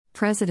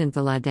President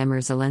Volodymyr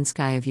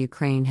Zelensky of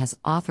Ukraine has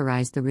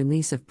authorized the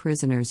release of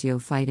prisoners who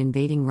fight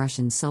invading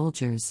Russian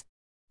soldiers.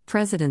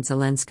 President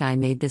Zelensky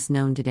made this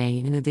known today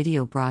in a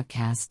video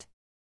broadcast.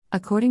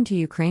 According to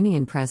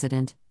Ukrainian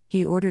president,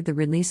 he ordered the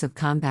release of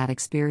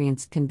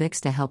combat-experienced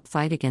convicts to help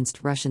fight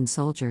against Russian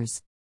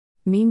soldiers.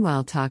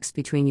 Meanwhile, talks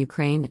between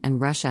Ukraine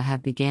and Russia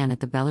have begun at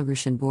the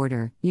Belarusian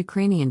border,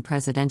 Ukrainian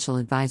presidential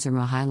advisor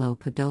Mikhailo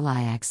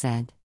Podolyak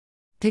said.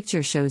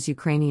 Picture shows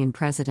Ukrainian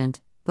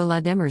President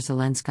Volodymyr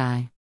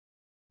Zelensky.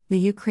 The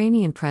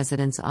Ukrainian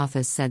president's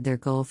office said their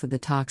goal for the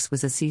talks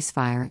was a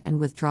ceasefire and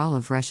withdrawal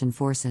of Russian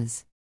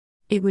forces.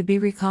 It would be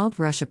recalled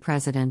Russia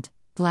President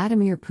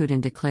Vladimir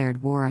Putin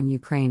declared war on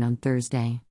Ukraine on Thursday.